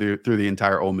he's going through the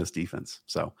entire Ole Miss defense.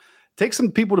 So take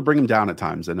some people to bring him down at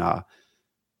times and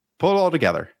pull it all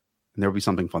together. And there'll be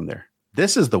something fun there.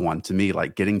 This is the one to me,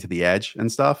 getting to the edge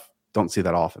and stuff. Don't see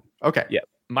that often. Okay. Yeah.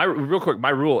 My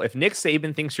rule, if Nick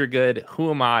Saban thinks you're good, who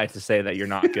am I to say that you're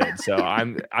not good? So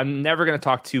I'm never going to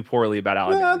talk too poorly about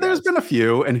Alabama. There's been a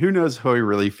few, and who knows how he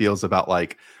really feels about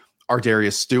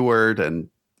Ardarius Stewart and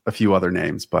a few other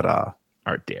names, but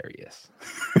Ardarius.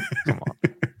 Come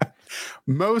on.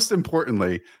 Most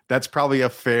importantly, that's probably a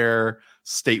fair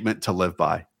statement to live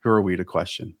by. Who are we to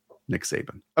question Nick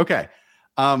Saban? Okay.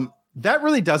 That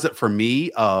really does it for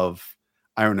me of,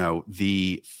 I don't know,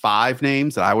 the 5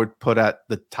 names that I would put at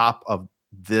the top of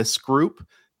this group.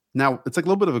 Now, it's like a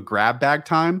little bit of a grab bag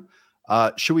time.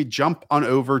 Should we jump on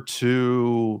over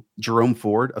to Jerome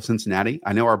Ford of Cincinnati?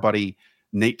 I know our buddy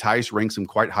Nate Tice ranks him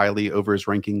quite highly over his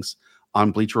rankings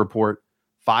on Bleacher Report.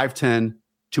 5'10",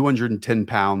 210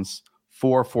 pounds,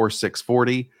 4.46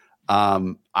 40.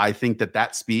 I think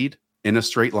that speed in a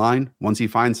straight line, once he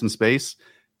finds some space,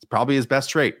 it's probably his best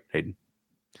trait, Hayden.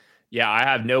 Yeah, I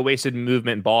have no wasted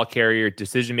movement, ball carrier,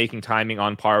 decision-making timing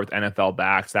on par with NFL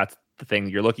backs. That's the thing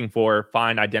you're looking for.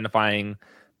 Fine identifying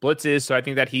blitzes. So I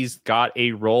think that he's got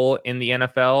a role in the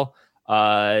NFL.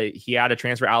 He had a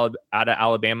transfer out of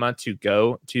Alabama to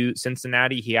go to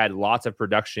Cincinnati. He had lots of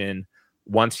production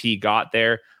once he got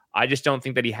there. I just don't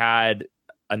think that he had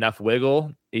enough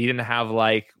wiggle. He didn't have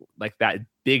like that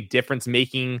big difference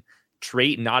making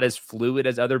trait, not as fluid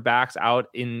as other backs out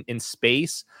in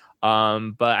space.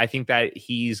 But I think that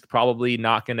he's probably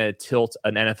not going to tilt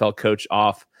an NFL coach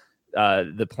off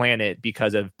the planet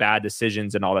because of bad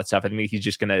decisions and all that stuff. I think he's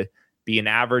just going to be an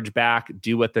average back,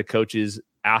 do what the coaches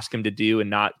ask him to do and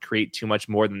not create too much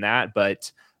more than that.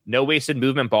 But no wasted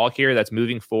movement ball carrier that's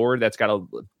moving forward. That's got a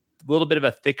little bit of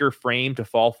a thicker frame to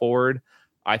fall forward.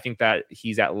 I think that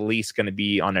he's at least going to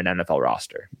be on an NFL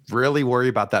roster. Really worry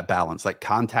about that balance. Like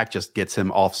contact just gets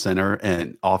him off center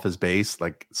and off his base,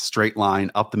 like straight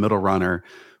line up the middle runner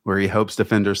where he hopes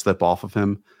defenders slip off of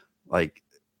him. Like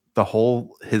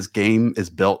his game is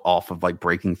built off of like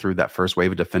breaking through that first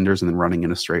wave of defenders and then running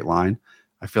in a straight line.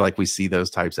 I feel like we see those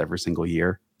types every single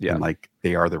year. Yeah. And like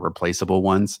they are the replaceable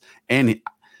ones. And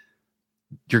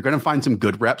you're going to find some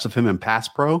good reps of him in pass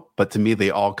pro, but to me, they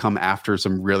all come after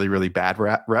some really, really bad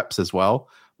reps as well.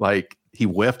 Like he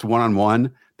whiffed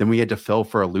one-on-one. Then we had to fill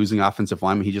for a losing offensive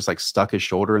lineman. He just like stuck his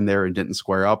shoulder in there and didn't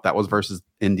square up. That was versus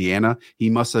Indiana. He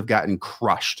must have gotten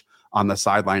crushed on the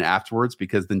sideline afterwards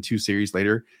because then 2 series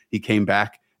later, he came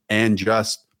back and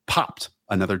just popped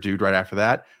another dude right after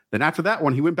that. Then after that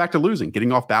one, he went back to losing,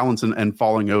 getting off balance and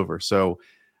falling over. So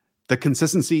the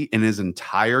consistency in his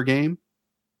entire game,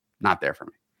 not there for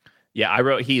me. Yeah, I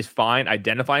wrote he's fine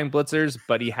identifying blitzers,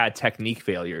 but he had technique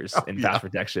failures in pass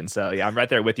protection. So yeah, I'm right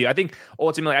there with you. I think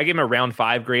ultimately I gave him a round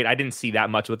 5 grade. I didn't see that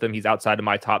much with him. He's outside of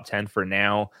my top 10 for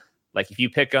now. Like if you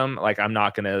pick him, like I'm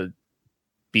not going to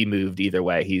be moved either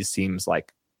way. He seems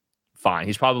like fine.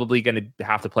 He's probably going to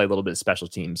have to play a little bit of special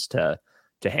teams to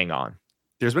hang on.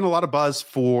 There's been a lot of buzz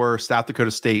for South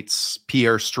Dakota State's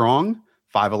Pierre Strong,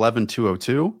 5'11",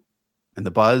 202. And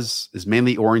the buzz is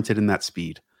mainly oriented in that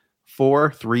speed.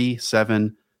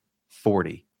 4.37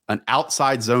 40. An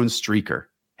outside zone streaker,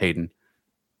 Hayden.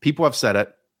 People have said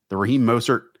it. The Raheem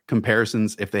Mostert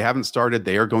comparisons, if they haven't started,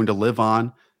 they are going to live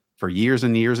on for years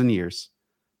and years and years.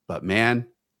 But man,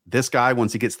 this guy,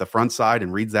 once he gets the front side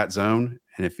and reads that zone,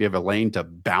 and if you have a lane to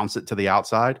bounce it to the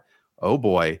outside, oh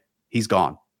boy, he's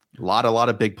gone. A lot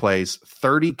of big plays,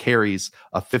 30 carries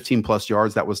of 15+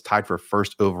 yards. That was tied for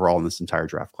first overall in this entire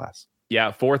draft class.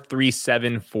 Yeah,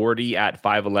 4.37 40 at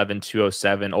 5'11",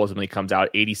 207 ultimately comes out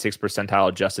 86th percentile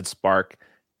adjusted spark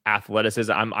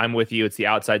athleticism. I'm with you. It's the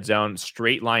outside zone,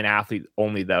 straight line athlete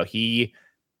only though.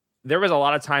 There was a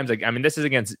lot of times, like, I mean, this is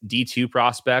against D2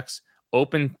 prospects,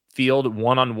 open field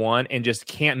one-on-one and just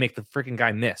can't make the freaking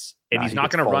guy miss. And he's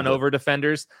not going to run over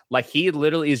defenders. Like he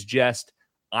literally is just,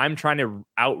 I'm trying to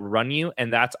outrun you.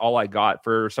 And that's all I got.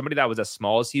 For somebody that was as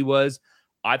small as he was,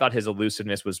 I thought his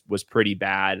elusiveness was pretty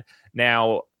bad.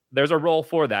 Now, there's a role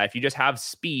for that. If you just have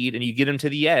speed and you get him to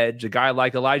the edge, a guy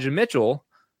like Elijah Mitchell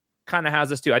kind of has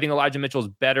this too. I think Elijah Mitchell's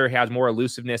better, has more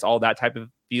elusiveness, all that type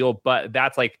of feel. But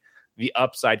that's like the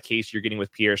upside case you're getting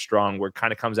with Pierre Strong, where it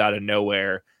kind of comes out of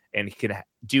nowhere and he can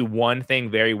do one thing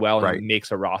very well and makes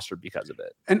a roster because of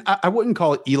it. And I wouldn't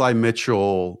call Eli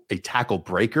Mitchell a tackle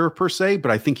breaker per se,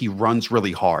 but I think he runs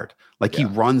really hard. Like he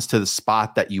runs to the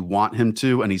spot that you want him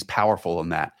to, and he's powerful in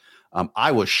that.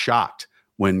 I was shocked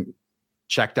when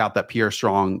checked out that Pierre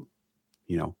Strong,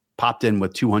 popped in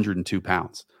with 202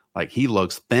 pounds. Like he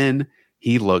looks thin,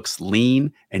 he looks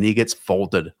lean, and he gets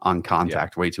folded on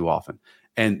contact way too often.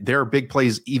 And there are big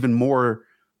plays even more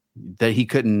that he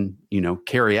couldn't,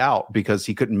 carry out because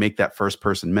he couldn't make that first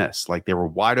person miss. Like there were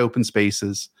wide open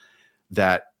spaces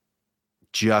that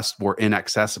just were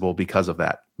inaccessible because of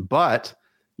that. But,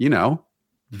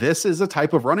 this is a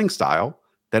type of running style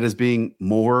that is being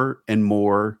more and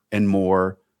more and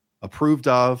more approved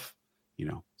of,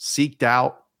 seeked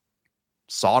out,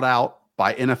 sought out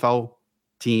by NFL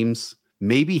teams.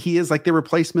 Maybe he is like the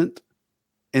replacement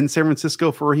in San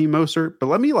Francisco for Raheem Mostert. But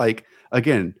let me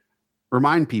again,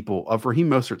 remind people of Raheem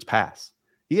Mostert's past.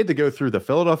 He had to go through the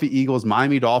Philadelphia Eagles,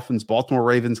 Miami Dolphins, Baltimore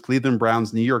Ravens, Cleveland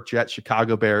Browns, New York Jets,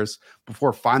 Chicago Bears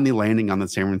before finally landing on the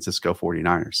San Francisco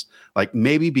 49ers.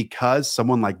 Maybe because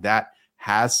someone like that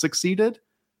has succeeded,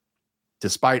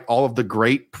 despite all of the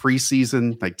great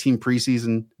preseason, team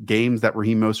preseason games that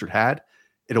Raheem Mostert had,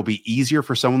 it'll be easier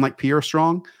for someone like Pierre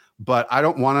Strong. But I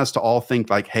don't want us to all think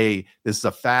hey, this is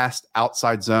a fast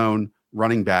outside zone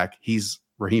running back. He's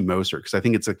Raheem Mostert, because I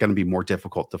think it's going to be more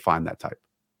difficult to find that type.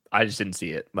 I just didn't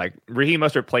see it. Raheem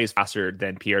Mostert plays faster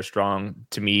than Pierre Strong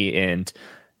to me, and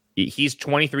he's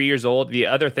 23 years old. The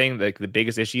other thing, the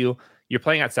biggest issue, you're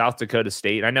playing at South Dakota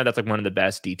State. I know that's one of the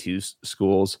best D2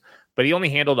 schools, but he only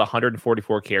handled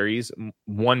 144 carries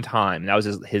one time. That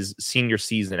was his senior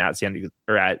season at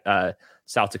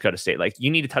South Dakota State.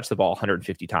 You need to touch the ball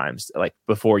 150 times,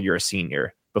 before you're a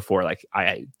senior, before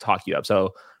I talk you up.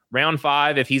 So round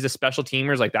 5, if he's a special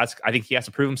teamers, I think he has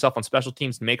to prove himself on special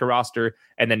teams to make a roster,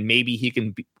 and then maybe he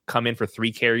can come in for 3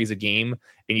 carries a game,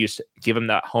 and you just give him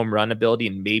that home run ability,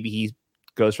 and maybe he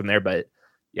goes from there. But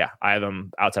yeah, I have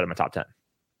him outside of my top 10.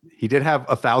 He did have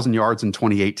 1,000 yards in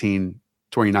 2018,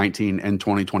 2019, and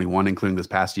 2021, including this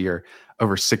past year,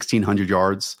 over 1,600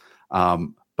 yards.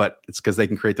 But it's because they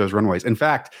can create those runways. In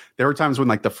fact, there were times when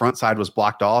the front side was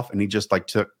blocked off, and he just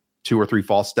took 2 or 3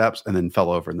 false steps and then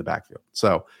fell over in the backfield.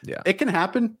 So yeah, it can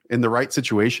happen in the right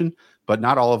situation, but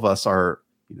not all of us are,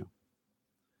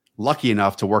 lucky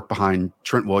enough to work behind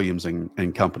Trent Williams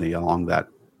and company along that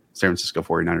San Francisco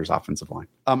 49ers offensive line.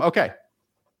 Okay.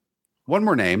 One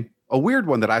more name, a weird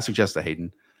one that I suggest to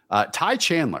Hayden, Ty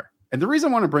Chandler. And the reason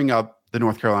I want to bring up the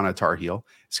North Carolina Tar Heel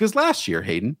is because last year,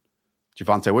 Hayden,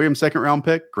 Javonte Williams, 2nd round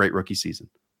pick, great rookie season.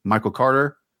 Michael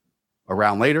Carter, a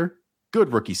round later,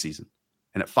 good rookie season.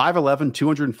 And at 5'11",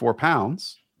 204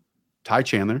 pounds, Ty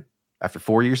Chandler, after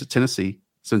 4 years at Tennessee,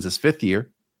 spends his 5th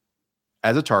year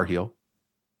as a Tar Heel,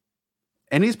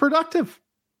 and he's productive.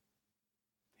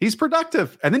 He's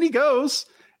productive. And then he goes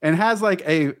and has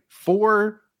a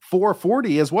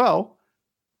 4.40 as well.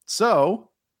 So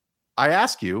I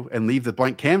ask you, and leave the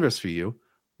blank canvas for you,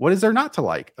 what is there not to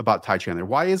like about Ty Chandler?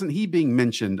 Why isn't he being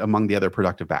mentioned among the other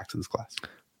productive backs in this class?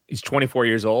 He's 24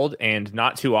 years old, and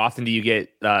not too often do you get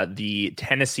the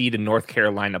Tennessee to North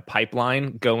Carolina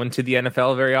pipeline going to the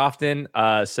NFL very often.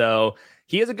 So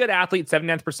he is a good athlete,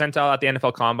 79th percentile at the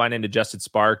NFL Combine and adjusted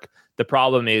SPARQ. The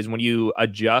problem is when you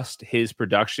adjust his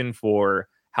production for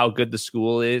how good the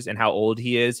school is and how old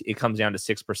he is, it comes down to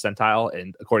 6th percentile.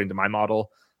 And according to my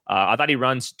model, I thought he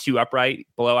runs 2 upright,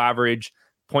 below average,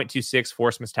 0.26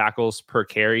 forced missed tackles per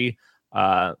carry.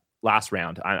 Last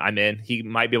round, I'm in. He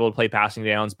might be able to play passing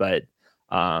downs, but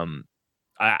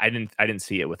I didn't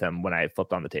see it with him when I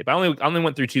flipped on the tape. I only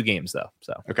went through 2 games though.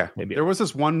 So okay, there was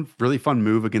this one really fun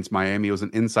move against Miami. It was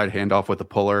an inside handoff with a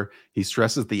puller. He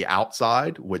stresses the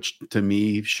outside, which to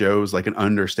me shows an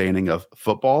understanding of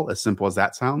football, as simple as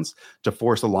that sounds, to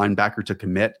force a linebacker to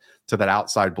commit to that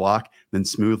outside block, then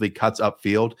smoothly cuts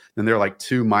upfield. Then there are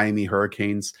 2 Miami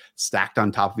Hurricanes stacked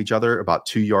on top of each other about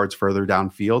 2 yards further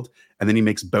downfield. And then he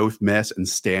makes both miss and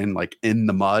stand in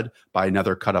the mud by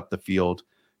another cut up the field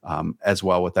as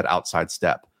well with that outside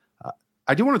step.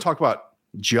 I do want to talk about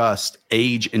just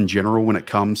age in general when it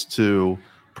comes to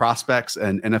prospects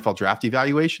and NFL draft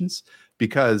evaluations,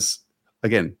 because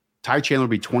again, Ty Chandler will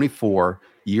be 24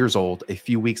 years old a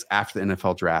few weeks after the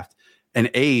NFL draft,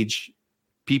 and age,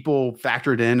 people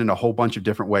factored in a whole bunch of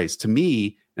different ways. To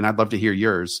me, and I'd love to hear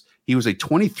yours, he was a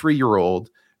 23-year-old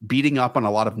beating up on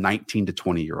a lot of 19 to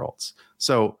 20-year-olds.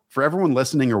 So for everyone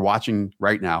listening or watching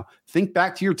right now, think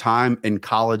back to your time in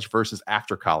college versus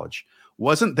after college.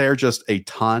 Wasn't there just a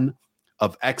ton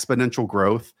of exponential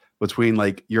growth between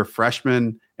your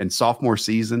freshman and sophomore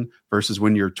season versus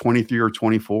when you're 23 or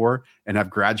 24 and have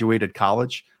graduated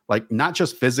college? Not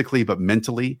just physically, but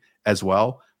mentally as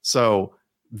well. So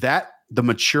that the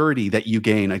maturity that you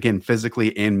gain, again,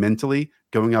 physically and mentally,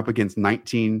 going up against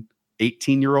 19,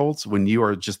 18-year-olds when you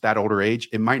are just that older age,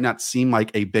 it might not seem like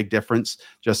a big difference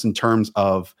just in terms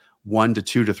of 1 to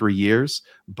 2 to 3 years.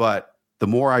 But the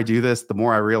more I do this, the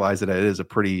more I realize that it is a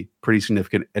pretty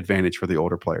significant advantage for the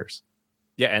older players.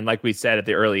 Yeah, and like we said at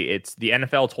the early, it's the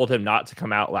NFL told him not to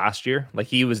come out last year.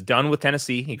 He was done with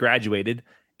Tennessee, he graduated,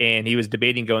 and he was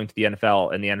debating going to the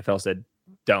NFL, and the NFL said,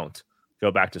 don't. Go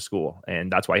back to school.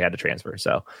 And that's why he had to transfer.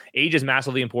 So age is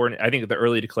massively important. I think the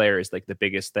early declare is the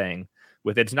biggest thing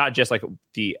with it. It's not just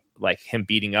him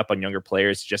beating up on younger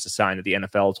players. It's just a sign that the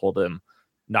NFL told him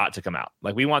not to come out.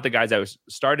 We want the guys that was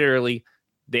started early,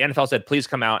 the NFL said, please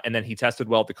come out. And then he tested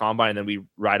well at the combine, and then we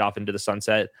ride off into the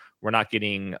sunset. We're not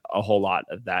getting a whole lot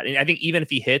of that. And I think even if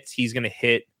he hits, he's going to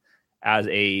hit as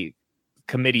a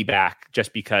committee back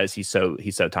just because he's so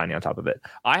tiny on top of it.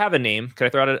 I have a name. Can I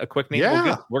throw out a quick name?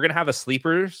 Yeah. We're going to have a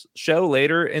sleepers show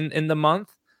later in the month.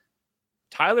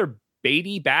 Tyler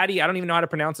Batty. I don't even know how to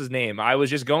pronounce his name. I was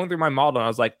just going through my model and I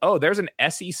was like, oh, there's an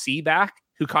SEC back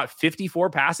who caught 54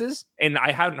 passes, and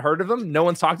I hadn't heard of him. No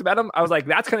one's talked about him. I was like,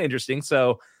 that's kind of interesting.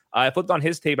 So I flipped on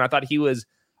his tape, and I thought he was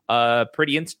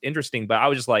pretty interesting. But I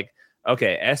was just like,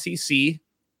 okay, SEC,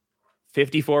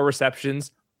 54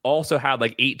 receptions, also had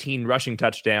like 18 rushing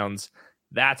touchdowns.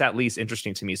 That's at least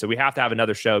interesting to me. So we have to have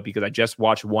another show because I just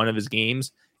watched one of his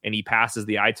games, and he passes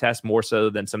the eye test more so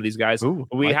than some of these guys. Ooh,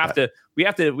 we have to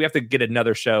get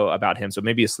another show about him. So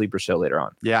maybe a sleeper show later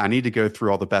on. Yeah, I need to go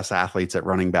through all the best athletes at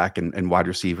running back and wide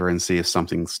receiver and see if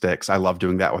something sticks. I love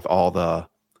doing that with all the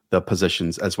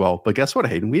positions as well. But guess what,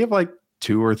 Hayden? We have like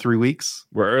 2 or 3 weeks.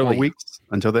 We're early. 4 weeks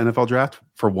until the NFL draft.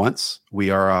 For once, we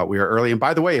are early. And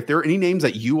by the way, if there are any names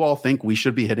that you all think we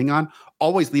should be hitting on,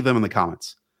 always leave them in the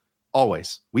comments.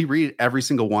 Always. We read every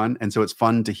single one. And so it's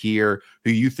fun to hear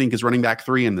who you think is running back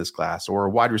 3 in this class, or a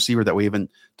wide receiver that we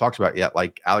haven't talked about yet,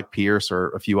 like Alec Pierce or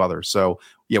a few others. So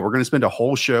yeah, we're going to spend a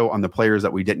whole show on the players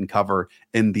that we didn't cover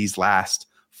in these last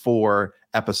 4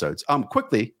 episodes.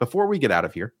 Quickly, before we get out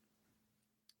of here,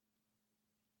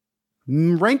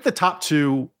 rank the top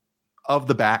 2 of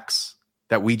the backs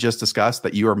that we just discussed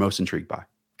that you are most intrigued by.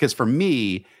 Because for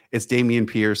me, it's Dameon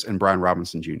Pierce and Brian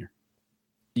Robinson Jr.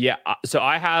 Yeah, so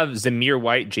I have Zamir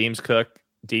White, James Cook,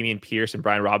 Dameon Pierce, and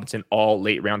Brian Robinson, all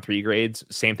late round 3 grades.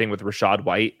 Same thing with Rashad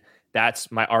White. That's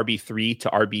my RB3 to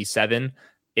RB7.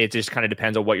 It just kind of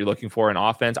depends on what you're looking for in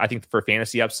offense. I think for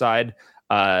fantasy upside,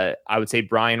 I would say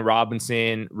Brian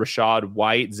Robinson, Rashad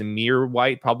White, Zamir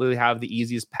White probably have the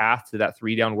easiest path to that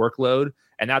 3-down workload.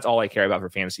 And that's all I care about for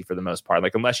fantasy for the most part.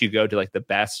 Like, unless you go to like the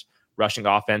best rushing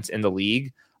offense in the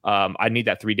league, I need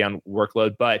that 3-down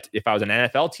workload. But if I was an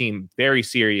NFL team, very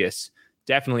serious,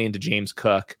 definitely into James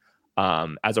Cook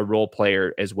as a role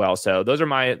player as well. So those are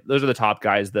the top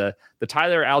guys. The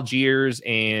Tyler Algiers,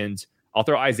 and I'll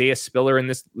throw Isaiah Spiller in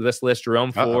this list.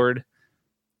 Jerome Ford.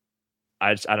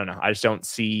 I don't know. I just don't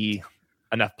see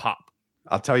enough pop.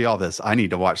 I'll tell you all this. I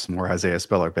need to watch some more Isaiah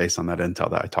Spiller based on that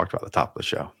intel that I talked about at the top of the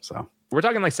show. So we're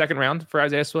talking like 2nd round for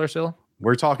Isaiah Spiller still.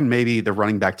 We're talking maybe the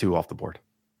running back 2 off the board.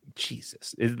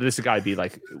 Jesus, this guy be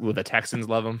like, will the Texans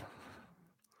love him?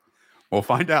 We'll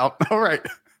find out. All right.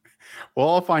 We'll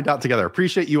all find out together.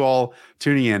 Appreciate you all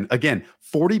tuning in. Again,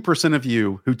 40% of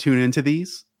you who tune into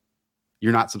these,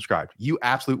 you're not subscribed. You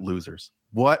absolute losers.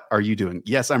 What are you doing?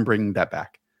 Yes, I'm bringing that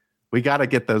back. We got to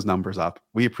get those numbers up.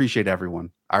 We appreciate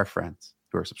everyone, our friends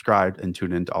who are subscribed and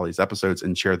tune into all these episodes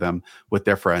and share them with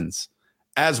their friends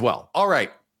as well. All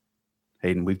right,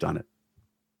 Hayden, we've done it.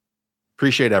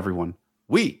 Appreciate everyone.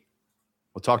 We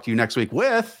will talk to you next week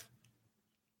with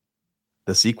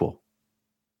the sequel,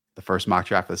 the first mock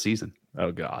draft of the season.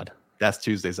 Oh, God. That's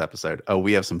Tuesday's episode. Oh,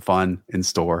 we have some fun in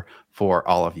store for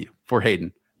all of you. For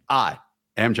Hayden, I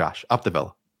am Josh, up the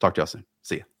villa. Talk to y'all soon.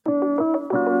 See ya.